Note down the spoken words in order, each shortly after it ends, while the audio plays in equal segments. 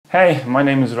Hey, my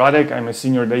name is Radek. I'm a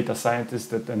senior data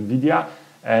scientist at NVIDIA,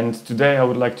 and today I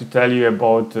would like to tell you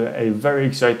about a very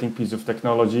exciting piece of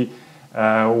technology,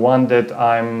 one that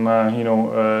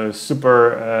I'm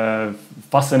super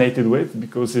fascinated with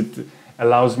because it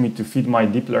allows me to feed my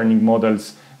deep learning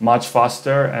models much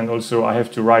faster, and also I have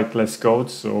to write less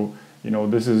code. So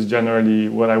this is generally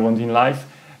what I want in life.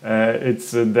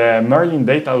 It's the Merlin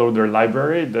Dataloader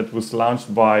library that was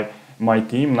launched by my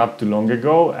team not too long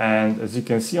ago, and as you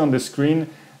can see on the screen,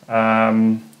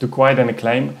 to quite an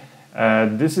acclaim.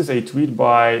 This is a tweet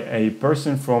by a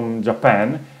person from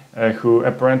Japan who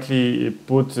apparently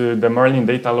put the Merlin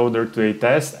Dataloader to a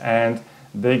test, and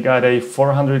they got a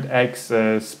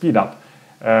 400x speed up.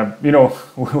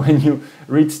 When you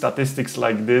read statistics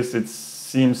like this, it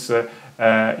seems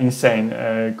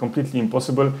insane, completely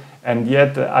impossible, and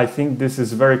yet I think this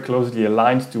is very closely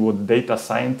aligned to what data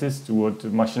scientists, to what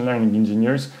machine learning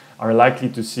engineers are likely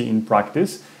to see in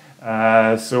practice.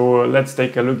 So let's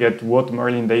take a look at what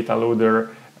Merlin Dataloader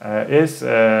is,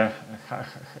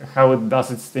 how it does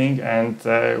its thing, and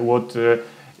what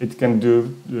it can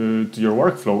do to your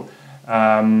workflow.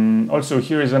 Also,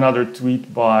 here is another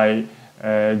tweet by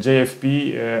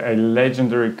JFP, a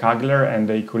legendary Kagler and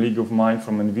a colleague of mine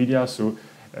from NVIDIA. So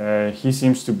he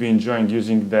seems to be enjoying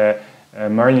using the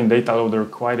Merlin Dataloader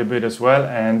quite a bit as well,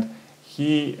 and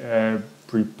he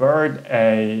prepared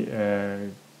a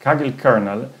Kaggle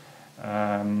kernel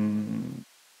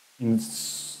in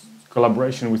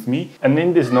collaboration with me. And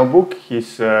in this notebook,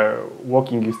 he's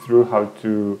walking you through how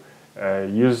to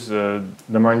use the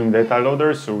Merlin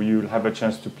Dataloader, so you'll have a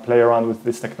chance to play around with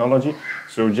this technology.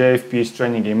 So JFP is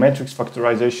training a matrix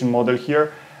factorization model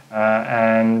here,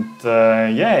 I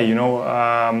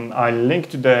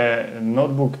linked to the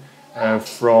notebook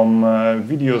from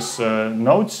video's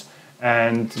notes,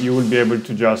 and you will be able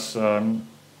to just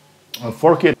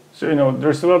fork it. So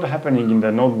there's a lot happening in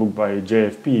the notebook by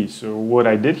JFP. So what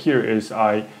I did here is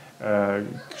I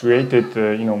created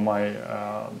my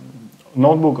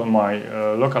notebook on my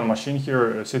local machine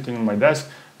here, sitting on my desk,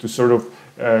 to sort of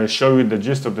show you the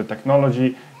gist of the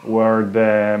technology, where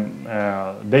the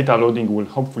data loading will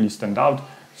hopefully stand out.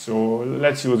 So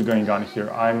let's see what's going on here.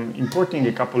 I'm importing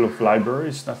a couple of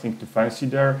libraries, nothing too fancy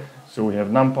there. So we have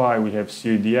NumPy, we have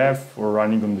CADF for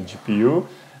running on the GPU.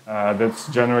 That's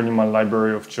generally my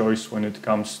library of choice when it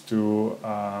comes to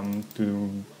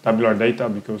tabular data,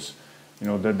 because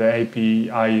the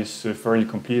API is fairly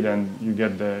complete and you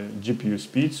get the GPU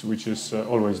speeds, which is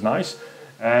always nice.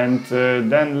 And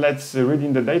then let's read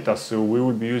in the data. So we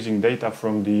will be using data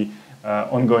from the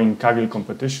ongoing Kaggle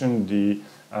competition, the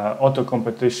auto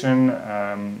competition.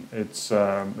 It's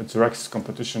Rex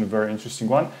competition, a very interesting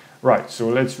one. Right, so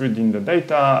let's read in the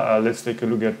data. Let's take a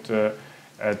look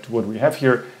at what we have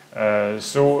here.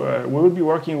 We will be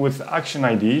working with action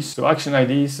IDs. So action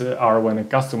IDs are when a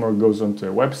customer goes onto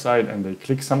a website and they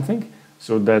click something.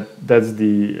 So that's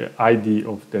the ID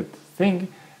of that thing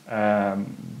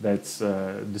that's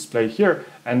displayed here,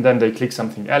 and then they click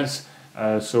something else.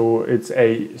 So it's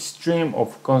a stream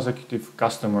of consecutive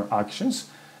customer actions.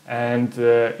 And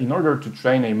in order to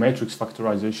train a matrix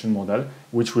factorization model,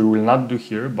 which we will not do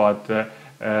here, but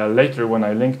later, when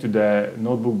I link to the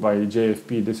notebook by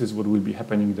JFP, this is what will be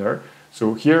happening there.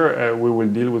 So here we will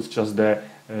deal with just the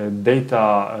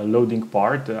data loading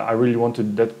part. I really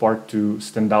wanted that part to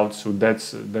stand out, so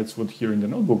that's what here in the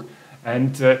notebook.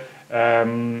 And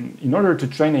in order to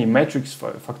train a matrix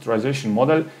factorization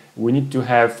model, we need to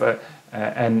have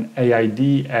an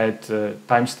AID at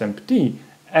timestamp t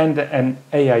and an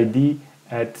AID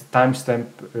at timestamp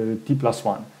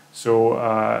t+1. So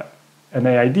an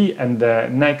AID and the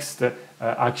next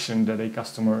action that a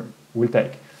customer will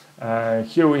take.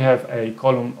 Here we have a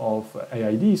column of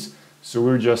AIDs, so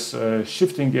we're just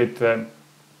shifting it.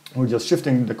 We're just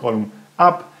shifting the column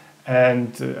up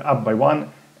and up by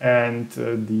one, and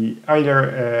the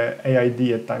earlier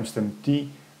AID at timestamp t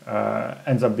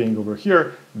ends up being over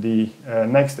here. The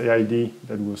next AID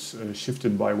that was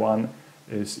shifted by one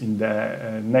is in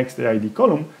the next AID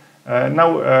column.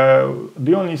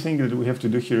 The only thing that we have to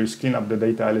do here is clean up the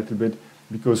data a little bit,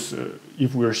 because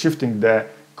if we're shifting the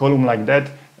column like that,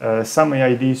 some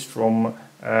AIDs from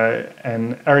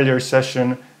an earlier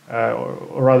session,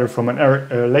 or rather from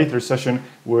a later session,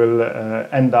 will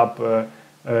end up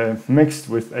mixed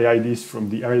with AIDs from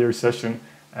the earlier session,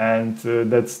 and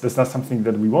that's not something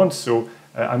that we want. So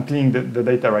I'm cleaning the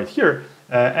data right here,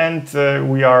 and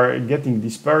we are getting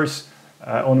these pairs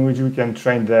on which we can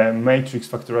train the matrix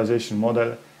factorization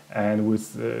model. And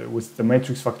with the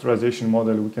matrix factorization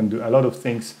model, we can do a lot of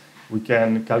things. We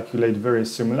can calculate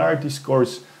various similarity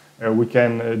scores. We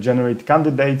can generate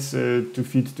candidates to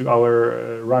feed to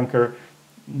our ranker.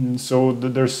 So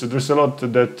there's a lot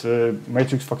that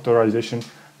matrix factorization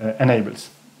enables.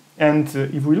 And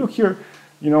if we look here,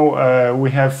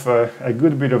 we have a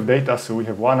good bit of data. So we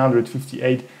have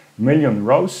 158 million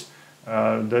rows.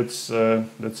 That's a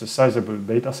sizable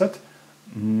data set.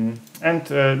 And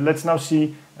let's now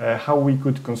see how we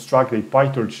could construct a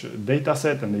PyTorch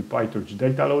dataset and a PyTorch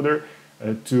data loader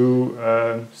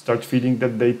to start feeding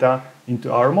that data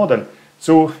into our model.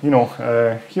 So,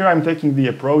 here I'm taking the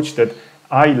approach that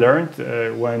I learned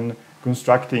when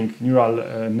constructing neural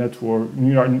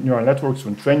networks,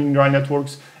 when training neural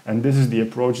networks, and this is the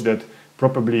approach that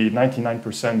probably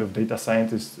 99% of data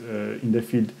scientists in the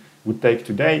field would take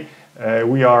today.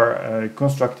 We are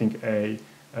constructing a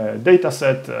data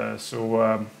set,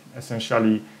 so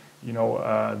essentially,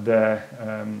 the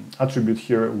attribute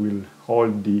here will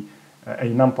hold a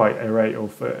NumPy array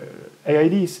of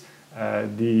AIDs.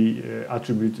 The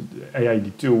attribute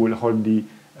AID2 will hold the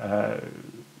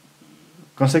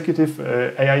consecutive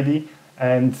AID,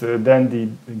 and then the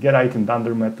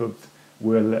getItemDunder method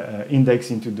will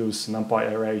index into those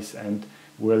NumPy arrays and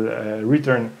will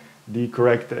return the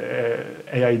correct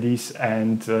AIDs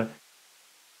and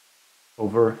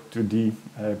over to the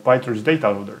PyTorch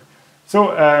data loader.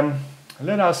 So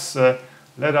let us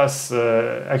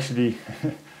actually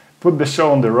put the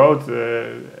show on the road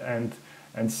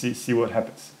and see what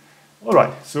happens. All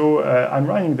right, so I'm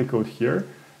running the code here,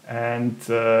 and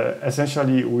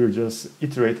essentially we're just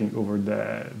iterating over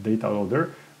the data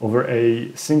loader over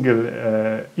a single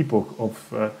epoch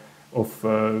of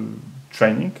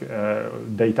training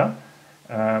data.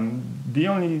 The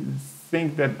only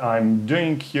thing that I'm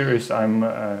doing here is I'm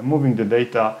moving the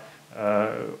data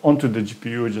onto the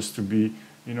GPU just to be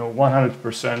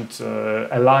 100%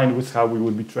 aligned with how we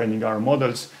would be training our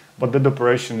models, but that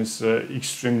operation is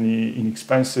extremely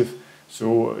inexpensive,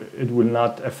 so it will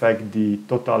not affect the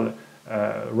total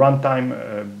runtime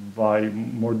by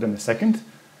more than a second.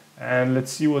 And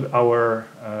let's see what our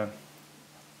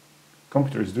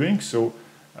computer is doing. So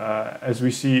as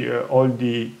we see, all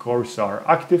the cores are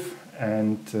active,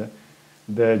 and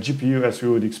the GPU, as we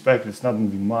would expect, it's not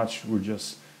moving much. We're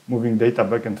just moving data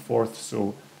back and forth,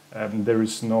 so there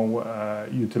is no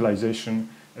utilization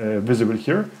visible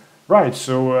here. Right,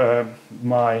 so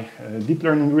my deep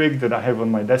learning rig that I have on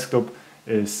my desktop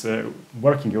is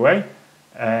working away,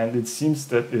 and it seems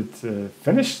that it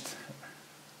finished,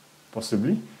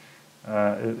 possibly.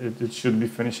 It should be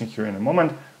finishing here in a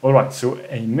moment. All right, so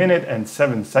 1 minute and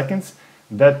 7 seconds.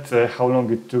 That's how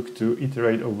long it took to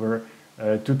iterate over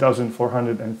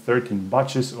 2,413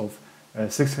 batches of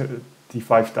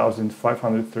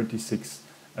 65,536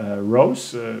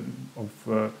 rows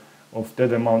of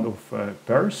that amount of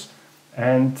pairs.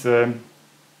 And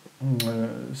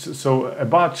so a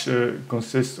batch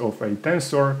consists of a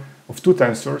tensor, of 2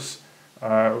 tensors,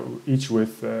 each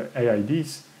with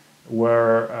AIDs,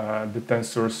 where the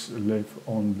tensors live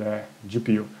on the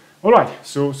GPU. All right,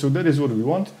 so that is what we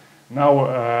want.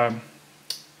 Now,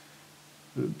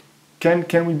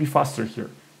 can we be faster here?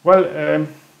 Well,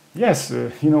 yes,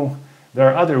 there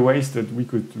are other ways that we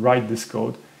could write this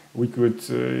code. We could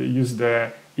use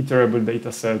the iterable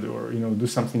data set, or do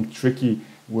something tricky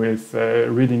with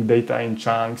reading data in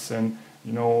chunks and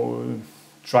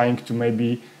trying to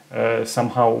maybe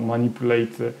somehow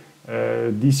manipulate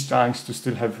these chunks to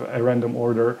still have a random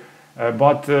order.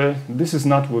 But this is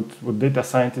not what data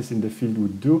scientists in the field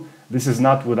would do. This is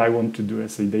not what I want to do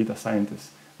as a data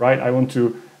scientist, right? I want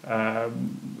to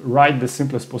write the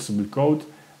simplest possible code,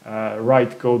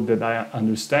 write code that I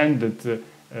understand, that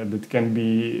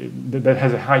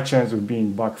has a high chance of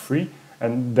being bug-free,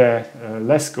 and the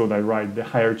less code I write, the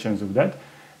higher chance of that.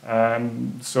 I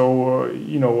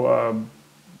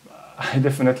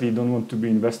definitely don't want to be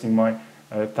investing my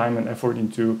time and effort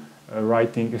into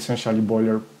writing essentially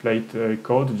boilerplate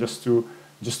code just to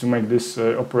make this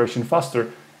operation faster.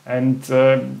 And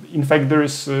in fact, there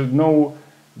is no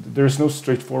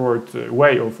straightforward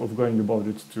way of going about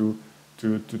it to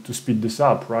speed this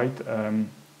up, right?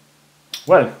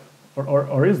 Well,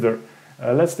 or is there?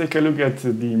 Let's take a look at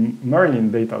the Merlin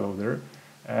Dataloader,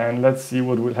 and let's see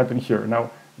what will happen here.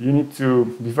 Now, you need to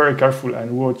be very careful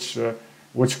and watch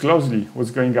closely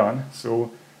what's going on. So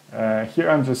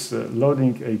here I'm just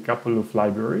loading a couple of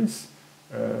libraries,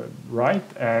 right?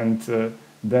 And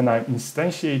then I'm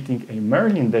instantiating a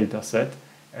Merlin dataset,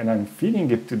 and I'm feeding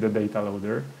it to the data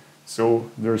loader. So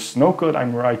there's no code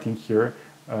I'm writing here.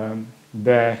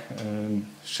 The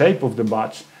shape of the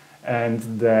batch and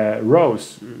the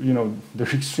rows,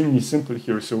 they're extremely simple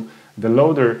here. So the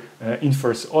loader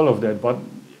infers all of that. But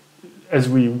as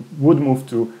we would move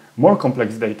to more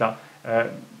complex data,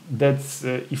 that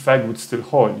effect would still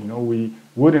hold. You know, we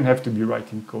wouldn't have to be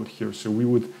writing code here, so we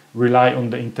would rely on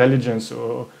the intelligence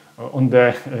or on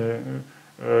the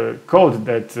code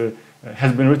that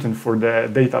has been written for the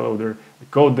data loader,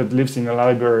 code that lives in a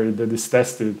library that is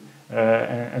tested,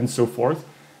 and so forth.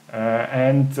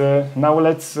 Now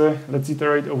let's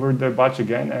iterate over the batch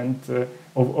again and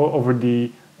over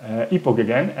the epoch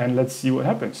again, and let's see what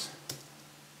happens.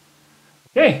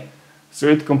 Okay, so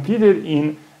it completed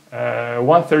in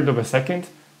 1/3 of a second.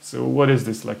 So what is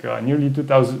this? Like nearly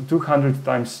 200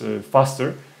 times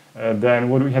faster than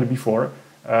what we had before.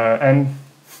 And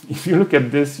if you look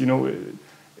at this, you know,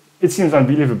 it seems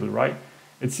unbelievable, right?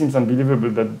 It seems unbelievable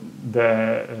that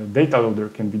the data loader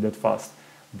can be that fast,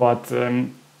 but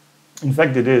in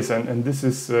fact it is, and this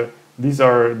is these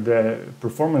are the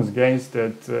performance gains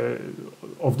that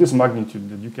of this magnitude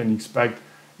that you can expect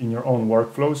in your own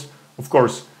workflows. Of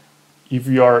course, if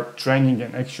you are training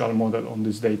an actual model on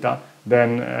this data,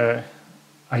 then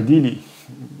ideally,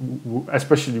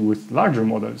 especially with larger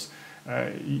models,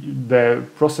 the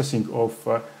processing of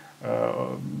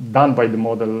done by the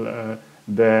model,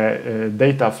 the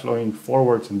data flowing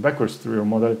forwards and backwards through your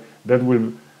model, that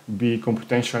will be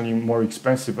computationally more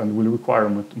expensive and will require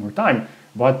more time.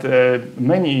 But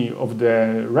many of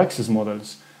the Rex's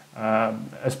models,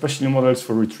 especially models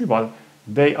for retrieval,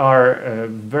 they are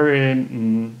very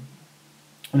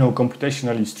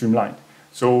computationally streamlined.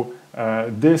 So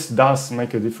this does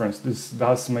make a difference. This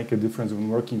does make a difference when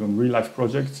working on real-life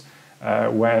projects,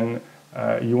 when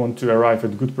you want to arrive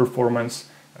at good performance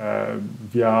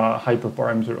via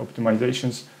hyperparameter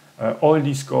optimizations. All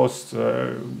these costs,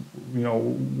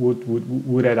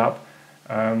 would add up,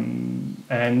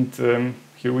 and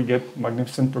here we get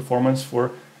magnificent performance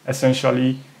for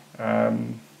essentially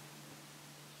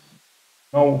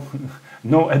no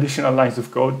additional lines of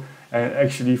code, and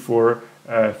actually for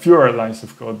fewer lines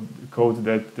of code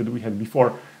that we had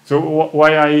before. So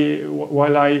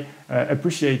while I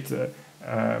appreciate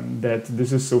that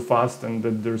this is so fast and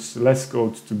that there's less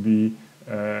code to be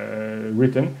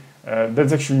written,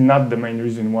 that's actually not the main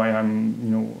reason why I'm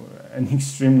an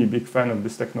extremely big fan of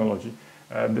this technology.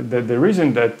 The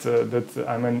reason that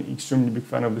I'm an extremely big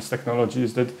fan of this technology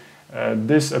is that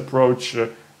this approach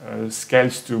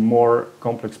scales to more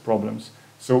complex problems.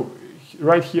 So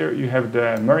right here you have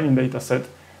the Merlin dataset,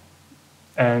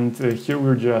 and here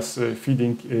we're just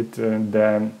feeding it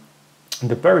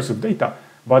the pairs of data.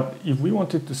 But if we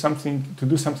wanted to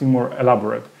do something more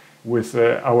elaborate with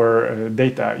our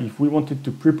data, if we wanted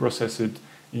to pre-process it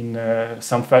in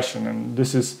some fashion, and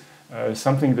this is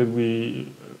something that we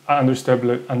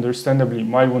understandably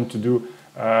might want to do.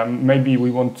 Maybe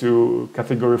we want to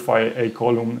categorify a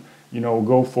column,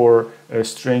 go for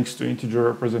strings to integer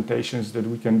representations that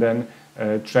we can then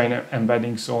train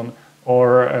embeddings on,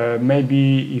 or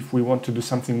maybe if we want to do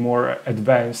something more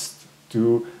advanced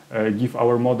to give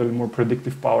our model more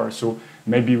predictive power. So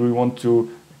maybe we want to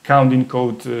count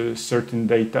encode certain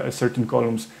data, certain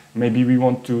columns. Maybe we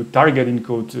want to target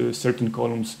encode certain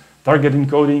columns. Target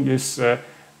encoding is,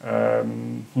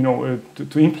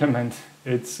 to implement.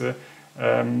 It's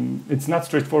not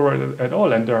straightforward at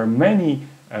all, and there are many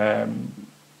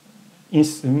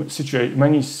instances,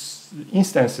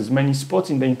 many spots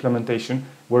in the implementation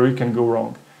where you can go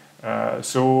wrong.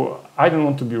 So I don't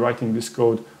want to be writing this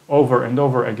code over and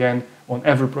over again on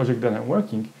every project that I'm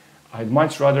working. I'd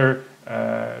much rather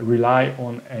rely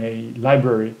on a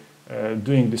library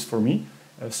doing this for me.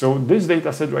 So this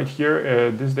dataset right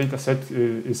here, this dataset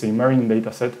is a Merlin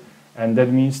dataset, and that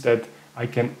means that I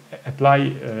can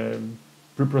apply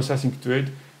preprocessing to it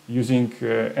using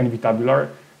NVTabular.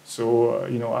 So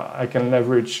I can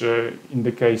leverage, in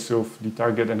the case of the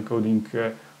target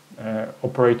encoding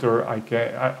operator,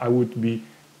 I would be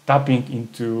tapping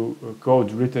into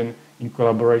code written in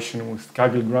collaboration with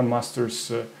Kaggle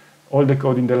grandmasters. All the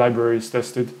code in the library is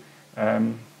tested,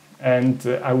 and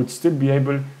I would still be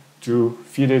able to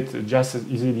feed it just as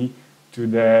easily to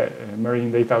the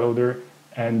Merlin Dataloader,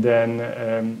 and then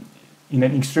in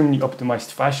an extremely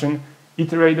optimized fashion,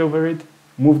 iterate over it,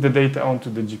 move the data onto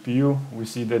the GPU. We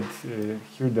see that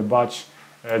here the batch,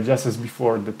 just as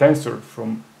before, the tensor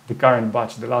from the current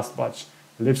batch, the last batch,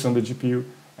 lives on the GPU,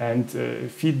 and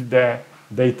feed the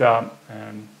data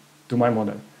to my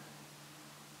model.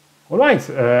 All right,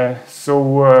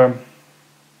 so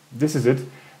this is it.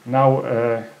 Now,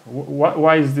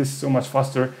 why is this so much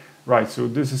faster? Right, so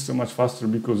this is so much faster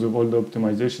because of all the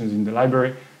optimizations in the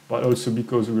library, but also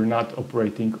because we're not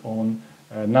operating on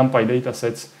NumPy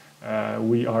datasets.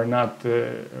 We are not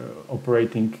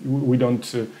operating, we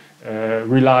don't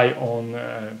rely on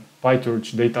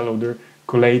PyTorch data loader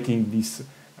collating these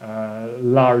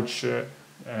large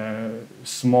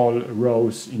small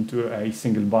rows into a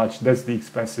single batch. That's the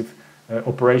expensive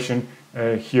operation.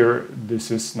 Here,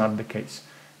 this is not the case.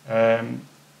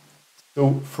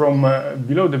 So from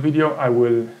below the video, I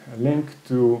will link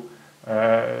to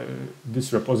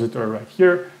this repository right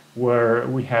here, where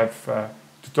we have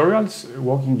tutorials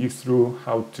walking you through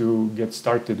how to get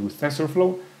started with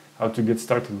TensorFlow, how to get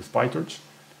started with PyTorch.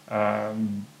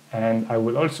 And I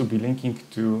will also be linking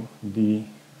to the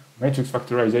matrix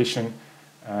factorization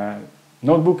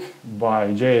notebook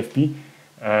by JFP.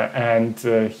 And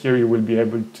here you will be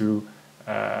able to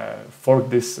fork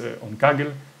this on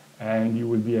Kaggle, and you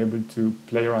will be able to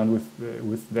play around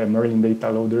with the Merlin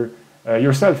Dataloader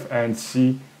yourself and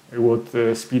see what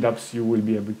speedups you will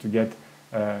be able to get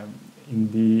in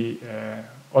the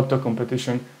auto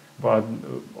competition, but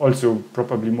also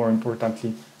probably more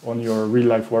importantly on your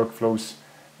real-life workflows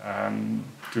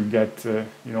to get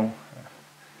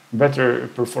better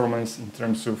performance in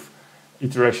terms of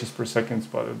iterations per second.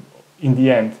 But in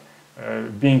the end,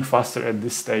 being faster at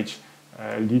this stage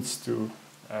leads to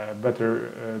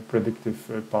better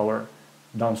predictive power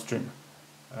downstream.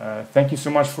 Thank you so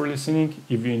much for listening.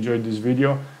 If you enjoyed this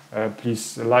video,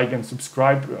 please like and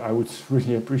subscribe. I would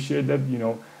really appreciate that.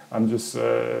 I'm just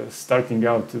starting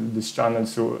out this channel,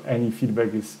 so any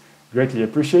feedback is greatly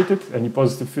appreciated. Any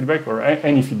positive feedback, or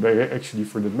any feedback actually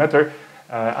for that matter.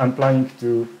 I'm planning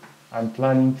to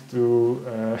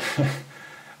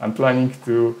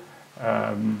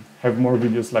have more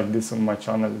videos like this on my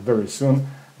channel very soon.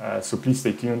 So please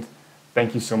stay tuned.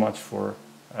 Thank you so much for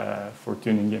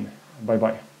tuning in. Bye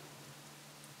bye.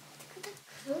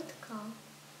 Krótko.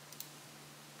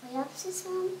 Bo ja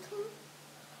przysłam tu.